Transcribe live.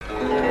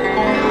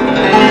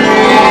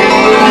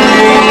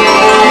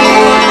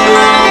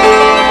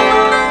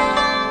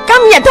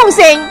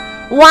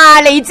話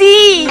你知。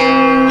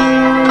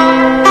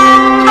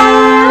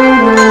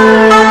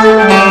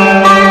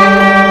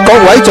各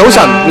位早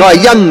晨，我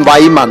係甄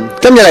偉文。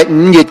今日係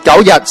5月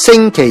9日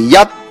星期一，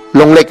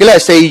農曆嘅咧係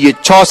4月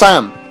初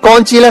三，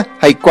干支咧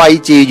係癸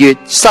巳月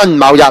辛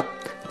卯日。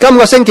今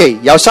個星期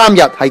有3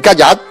日係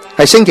吉日，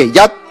係星期一、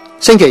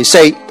星期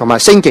四同埋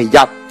星期日，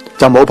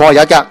就冇破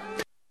日噶。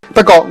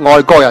不過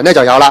外國人咧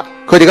就有啦，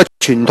佢哋嘅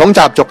傳統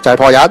習俗就係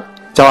破日，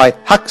就係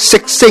黑色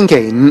星期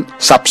五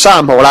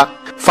13號啦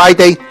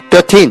 ，Friday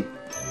 13。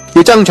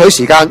要爭取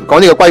時間講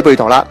呢個龜背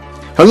圖啦。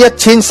響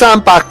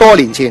1300多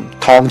年前，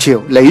唐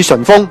朝李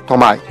淳風同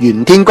埋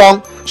袁天罡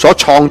所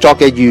創作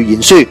嘅預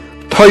言書《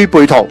推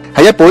背圖》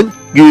係一本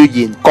預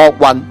言國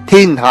運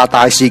天下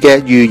大事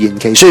嘅預言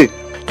奇書。《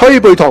推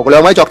背圖》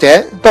兩位作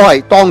者都係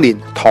當年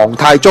唐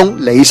太宗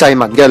李世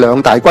民嘅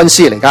兩大軍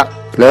師嚟噶，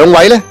兩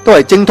位呢都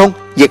係精通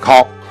易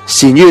學，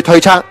善於推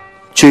測。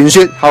傳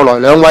說後來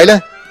兩位呢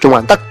仲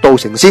還得道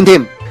成仙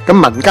添。咁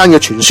民間嘅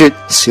傳說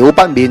少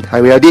不免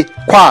係會有啲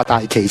誇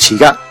大其詞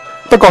噶。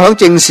不過響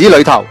正史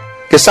裏頭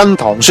嘅新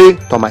唐書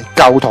同埋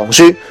舊唐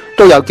書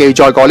都有記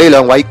載過呢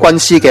兩位軍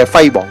師嘅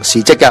輝煌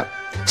事蹟嘅。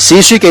史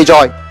書記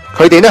載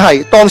佢哋呢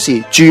係當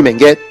時著名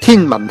嘅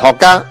天文學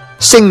家、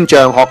星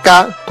象學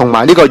家同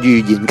埋呢個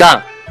預言家。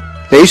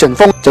李淳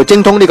風就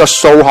精通呢個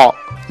數學、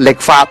曆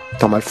法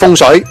同埋風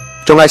水，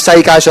仲係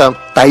世界上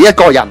第一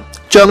個人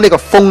將呢個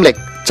風曆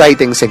制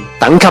定成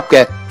等級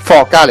嘅科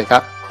學家嚟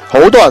噶。好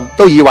多人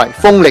都以為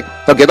風曆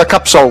有幾多級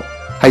數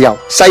係由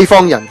西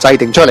方人制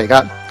定出嚟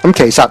噶，咁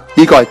其實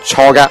呢個係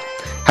錯噶，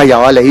係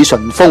由阿李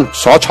淳風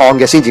所創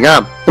嘅先至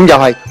啱，咁又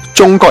係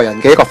中國人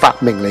嘅一個發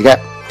明嚟嘅。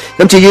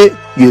咁至於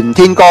袁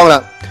天罡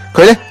啦，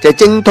佢呢就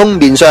精通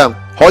面相，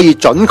可以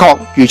準確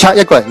預測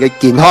一個人嘅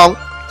健康、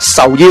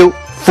壽夭、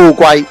富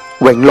貴、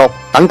榮祿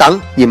等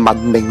等而聞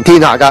名天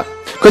下噶。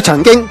佢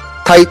曾經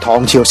替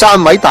唐朝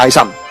3位大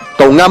臣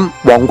杜鵪、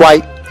王貴、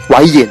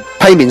韋賢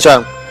批面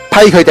相，批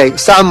佢哋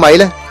3位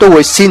呢都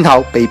會先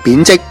後被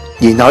貶職，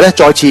然後呢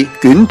再次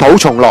捲土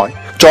重來，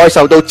再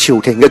受到朝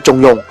廷嘅重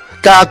用，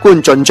加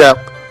官進爵，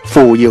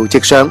扶搖直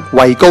上，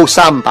位高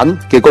3品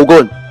嘅高官。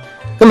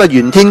咁啊，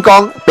袁天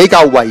罡比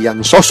較為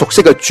人所熟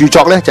悉嘅著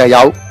作呢，就係有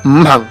《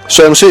五行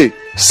相書》、《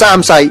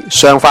三世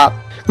相法》。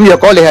咁若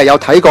果你係有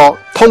睇過《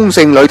通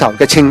勝》裏頭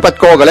嘅稱骨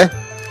歌嘅呢，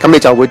咁你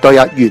就會對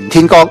阿袁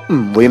天罡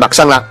唔會陌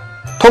生啦。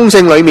《通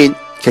勝》裏面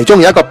其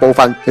中有一個部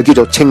分就叫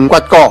做稱骨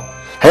歌，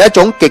係一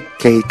種極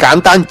其簡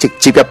單直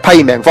接嘅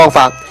批命方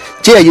法，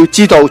只係要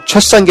知道出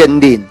生嘅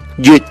年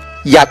月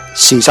日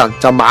時辰，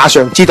就馬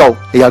上知道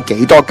你有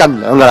幾多斤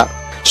兩噶啦。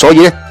所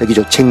以呢就叫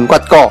做稱骨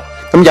歌，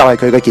咁又係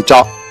佢嘅傑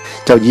作，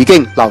就已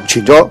經流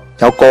傳咗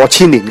有過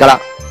千年噶啦。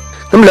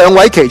咁兩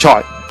位奇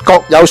才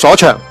各有所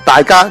長，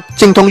大家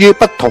精通於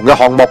不同嘅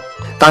項目，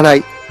但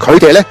係佢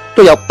哋呢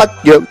都有不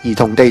約而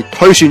同地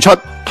推算出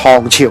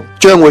唐朝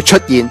將會出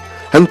現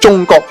響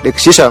中國歷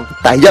史上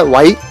第一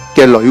位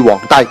嘅女皇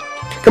帝。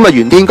咁啊，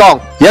袁天罡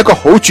有一個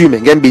好著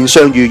名嘅面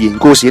相預言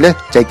故事呢，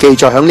就係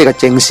記載響呢個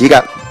正史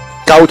嘅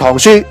舊唐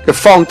書嘅《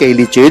方記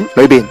列傳》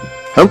裏邊，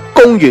響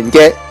公元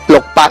嘅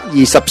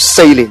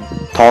624年，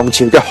唐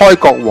朝嘅開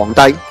國皇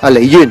帝阿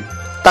李淵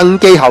登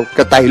基後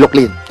嘅第6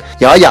年，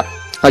有一日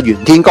阿袁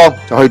天罡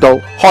就去到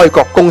開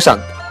國功臣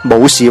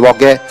武士鑊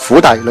嘅府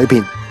邸裏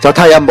邊，就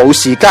替阿武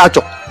士家族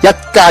一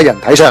家人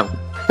睇相。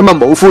咁啊，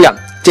武夫人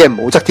即係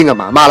武則天嘅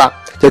媽媽啦，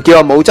就叫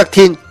阿武則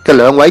天嘅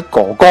2位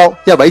哥哥、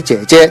1位姐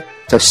姐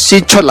就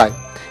先出嚟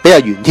俾阿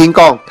袁天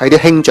罡睇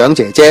啲兄長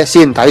姐姐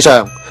先睇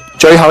相，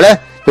最後呢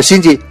就先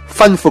至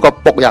吩咐個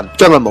僕人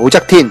將阿武則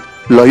天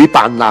女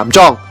扮男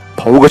裝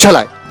抱佢出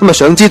嚟。咁啊，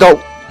想知道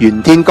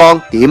袁天罡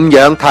點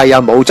樣替阿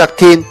武則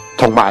天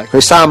同埋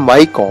佢3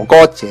位哥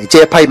哥姐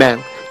姐批命，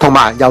同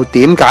埋又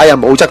點解阿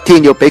武則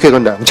天要俾佢個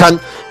娘親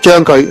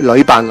將佢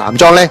女扮男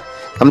裝呢？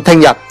咁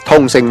聽日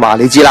通勝話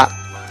你知啦。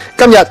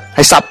今日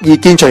係12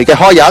建除嘅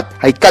開日，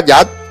係吉日，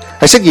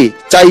係適宜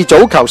祭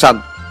祖求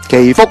神、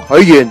祈福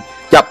許願、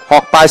入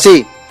學拜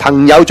師、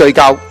朋友聚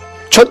舊、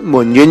出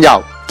門遠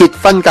遊、結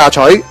婚嫁娶、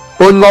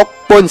搬屋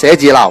搬寫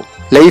字樓、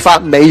理髮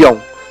美容、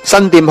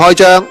新店開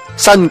張、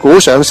新股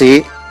上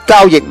市、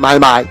交易買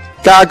賣、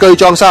家居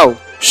裝修、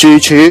豎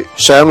柱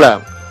上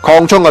梁、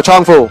擴充個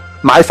倉庫、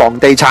買房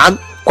地產、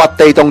掘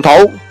地動土。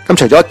咁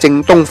除咗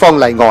正東方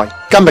例外，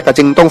今日嘅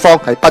正東方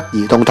係不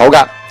宜動土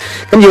噶。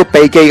咁要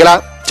避忌噶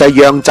啦，就係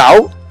釀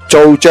酒、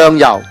做醬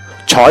油、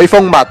採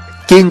蜂蜜、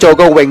建造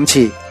個泳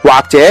池或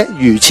者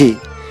魚池。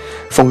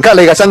逢吉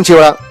利嘅生肖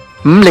啦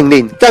，50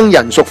年庚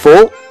寅屬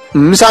虎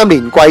，53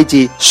年癸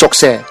巳屬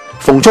蛇。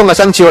逢沖嘅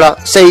生肖啦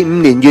，45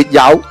年乙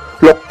酉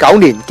，69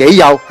年己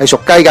酉係屬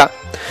雞噶。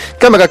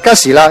今日嘅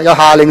吉時啦，有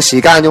下令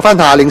時間，用翻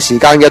下令時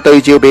間嘅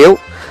對照表。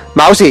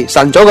卯時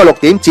晨早嘅6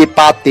點至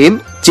8點，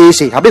巳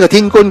時合呢個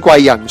天官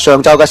貴人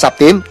上晝嘅10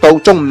點到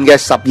中午嘅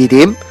12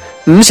點，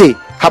午時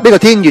合呢個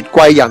天月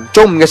貴人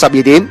中午嘅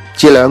12點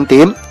至2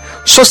點，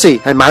戌時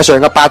係晚上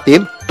嘅8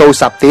點到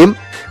10點。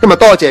今日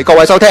多謝各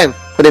位收聽，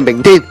我哋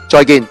明天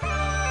再見。